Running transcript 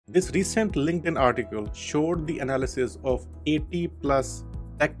This recent LinkedIn article showed the analysis of 80 plus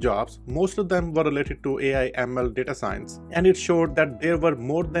tech jobs. Most of them were related to AI, ML, data science, and it showed that there were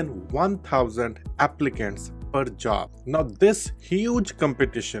more than 1,000 applicants per job. Now, this huge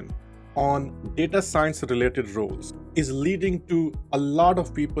competition on data science related roles is leading to a lot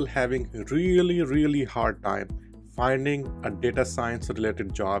of people having really hard time finding a data science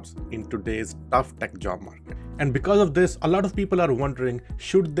related jobs in today's tough tech job market. And because of this, a lot of people are wondering,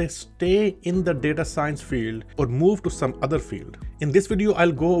 should they stay in the data science field or move to some other field? In this video,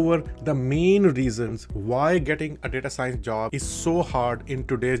 I'll go over the main reasons why getting a data science job is so hard in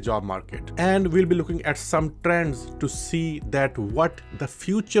today's job market. And we'll be looking at some trends to see that what the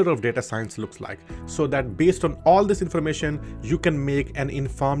future of data science looks like, so that based on all this information, you can make an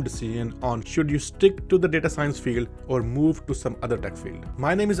informed decision on should you stick to the data science field or move to some other tech field.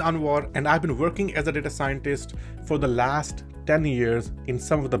 My name is Anwar, and I've been working as a data scientist for the last 10 years in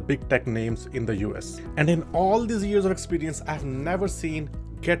some of the big tech names in the US. And in all these years of experience, I've never seen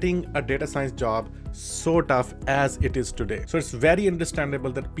getting a data science job so tough as it is today. So it's very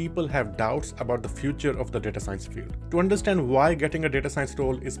understandable that people have doubts about the future of the data science field. To understand why getting a data science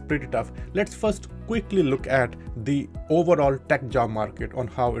role is pretty tough, let's first quickly look at the overall tech job market on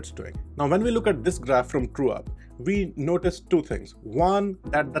how it's doing. Now, when we look at this graph from TrueUp, we notice two things. One,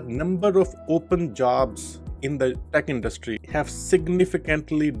 that the number of open jobs in the tech industry have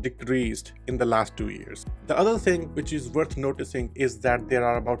significantly decreased in the last 2 years. The other thing which is worth noticing is that there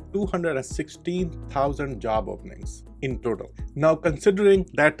are about 216,000 job openings in total. Now, considering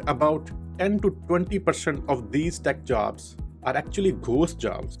that about 10 to 20% of these tech jobs are actually ghost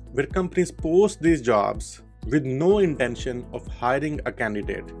jobs, where companies post these jobs with no intention of hiring a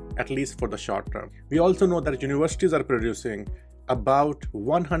candidate, at least for the short term. We also know that universities are producing about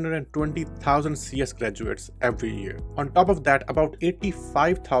 120,000 CS graduates every year. On top of that, about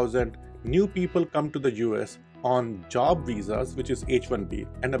 85,000 new people come to the US on job visas, which is H-1B,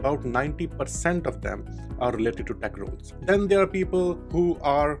 and about 90% of them are related to tech roles. Then there are people who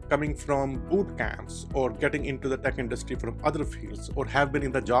are coming from boot camps or getting into the tech industry from other fields, or have been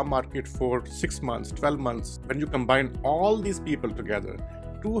in the job market for 6 months, 12 months. When you combine all these people together,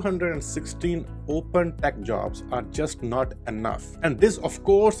 216 open tech jobs are just not enough. And this, of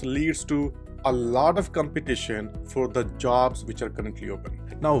course, leads to a lot of competition for the jobs which are currently open.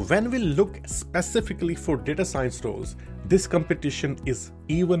 Now, when we look specifically for data science roles, this competition is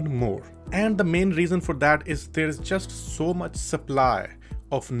even more. And the main reason for that is there is just so much supply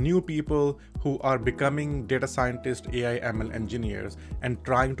of new people who are becoming data scientists, AI, ML engineers, and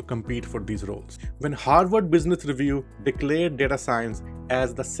trying to compete for these roles. When Harvard Business Review declared data science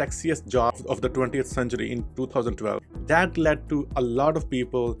as the sexiest job of the 20th century in 2012, that led to a lot of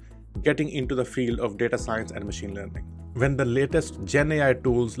people getting into the field of data science and machine learning. When the latest Gen AI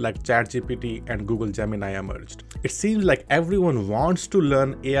tools like ChatGPT and Google Gemini emerged, it seems like everyone wants to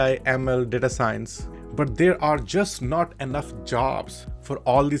learn AI, ML, data science, but there are just not enough jobs for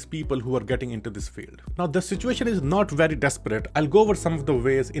all these people who are getting into this field. Now, the situation is not very desperate. I'll go over some of the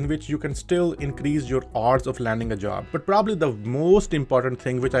ways in which you can still increase your odds of landing a job. But probably the most important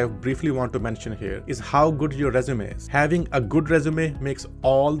thing which I briefly want to mention here is how good your resume is. Having a good resume makes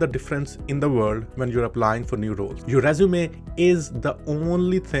all the difference in the world when you're applying for new roles. Your resume is the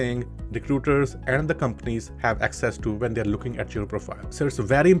only thing recruiters and the companies have access to when they're looking at your profile. So it's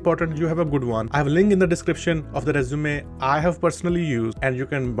very important you have a good one. I have a link in the description of the resume I have personally used, and you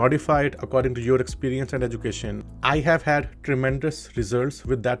can modify it according to your experience and education. I have had tremendous results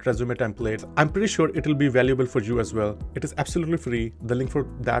with that resume template. I'm pretty sure it will be valuable for you as well. It is absolutely free. The link for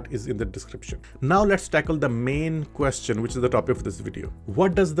that is in the description. Now let's tackle the main question, which is the topic of this video.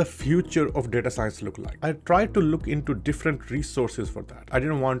 What does the future of data science look like? I tried to look into different resources for that. I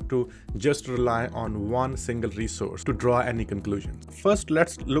didn't want to just rely on one single resource to draw any conclusions. First,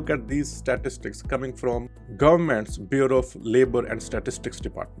 let's look at these statistics coming from government's Bureau of Labor and Statistics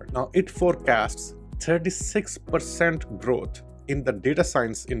Department. Now, it forecasts 36% growth in the data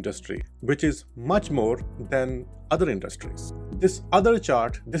science industry, which is much more than other industries. This other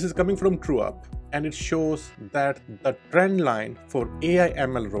chart, this is coming from TrueUp, and it shows that the trend line for AI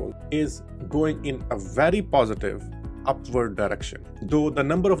ML role is going in a very positive upward direction. Though the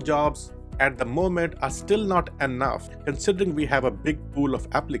number of jobs at the moment are still not enough, considering we have a big pool of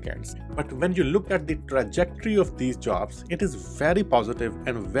applicants. But when you look at the trajectory of these jobs, it is very positive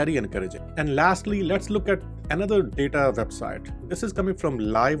and very encouraging. And lastly, let's look at another data website. This is coming from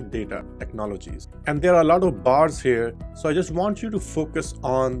Live Data Technologies. And there are a lot of bars here, so I just want you to focus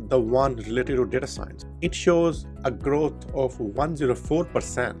on the one related to data science. It shows a growth of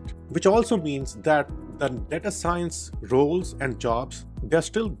 104%, which also means that the data science roles and jobs, they're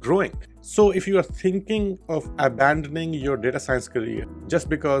still growing. So if you are thinking of abandoning your data science career just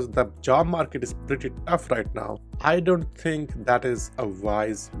because the job market is pretty tough right now, I don't think that is a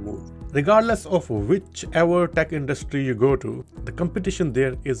wise move. Regardless of whichever tech industry you go to, the competition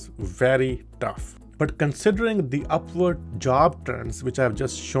there is very tough. But considering the upward job trends which I have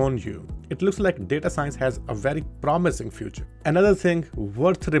just shown you, it looks like data science has a very promising future. Another thing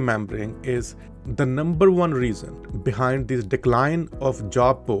worth remembering is the number one reason behind this decline of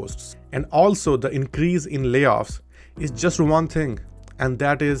job posts and also the increase in layoffs is just one thing, and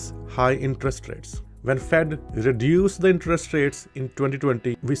that is high interest rates. When Fed reduced the interest rates in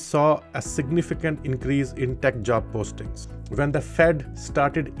 2020, we saw a significant increase in tech job postings. When the Fed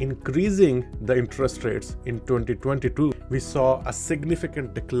started increasing the interest rates in 2022, we saw a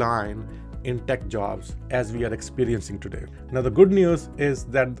significant decline in tech jobs as we are experiencing today. Now, the good news is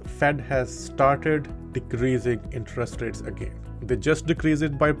that the Fed has started decreasing interest rates again. They just decreased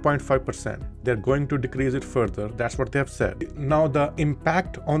it by 0.5%. They're going to decrease it further. That's what they have said. Now, the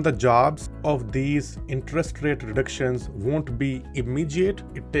impact on the jobs of these interest rate reductions won't be immediate.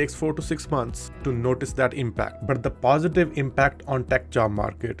 It takes 4 to 6 months to notice that impact. But the positive impact on tech job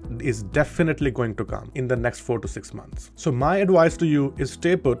market is definitely going to come in the next 4 to 6 months. So my advice to you is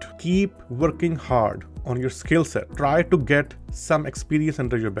stay put, keep working hard on your skill set. Try to get some experience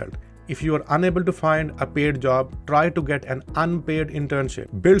under your belt. If you are unable to find a paid job, try to get an unpaid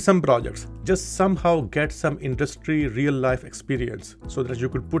internship. Build some projects. Just somehow get some industry real life experience so that you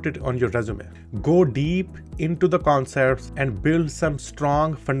could put it on your resume. Go deep into the concepts and build some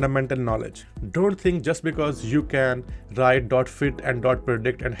strong fundamental knowledge. Don't think just because you can write .fit and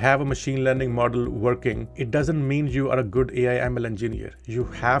 .predict and have a machine learning model working, it doesn't mean you are a good AI ML engineer. You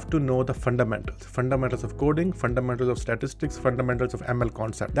have to know the fundamentals. Fundamentals of coding, fundamentals of statistics, fundamentals of ML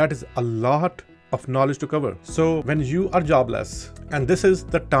concept. That is a lot of knowledge to cover. So when you are jobless, and this is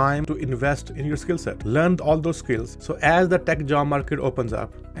the time to invest in your skill set, learn all those skills. So as the tech job market opens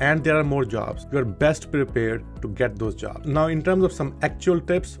up and there are more jobs, you are best prepared to get those jobs. Now, in terms of some actual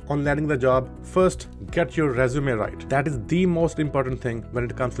tips on landing the job, first, get your resume right. That is the most important thing when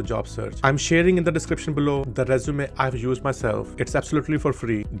it comes to job search. I'm sharing in the description below the resume I've used myself. It's absolutely for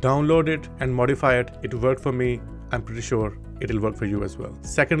free. Download it and modify it. It worked for me. I'm pretty sure it'll work for you as well.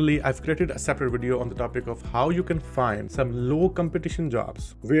 Secondly, I've created a separate video on the topic of how you can find some low competition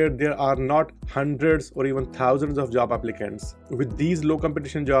jobs where there are not hundreds or even thousands of job applicants. With these low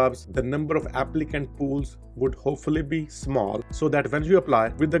competition jobs, the number of applicant pools would hopefully be small so that when you apply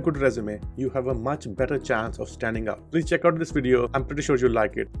with a good resume, you have a much better chance of standing out. Please check out this video. I'm pretty sure you'll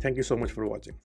like it. Thank you so much for watching.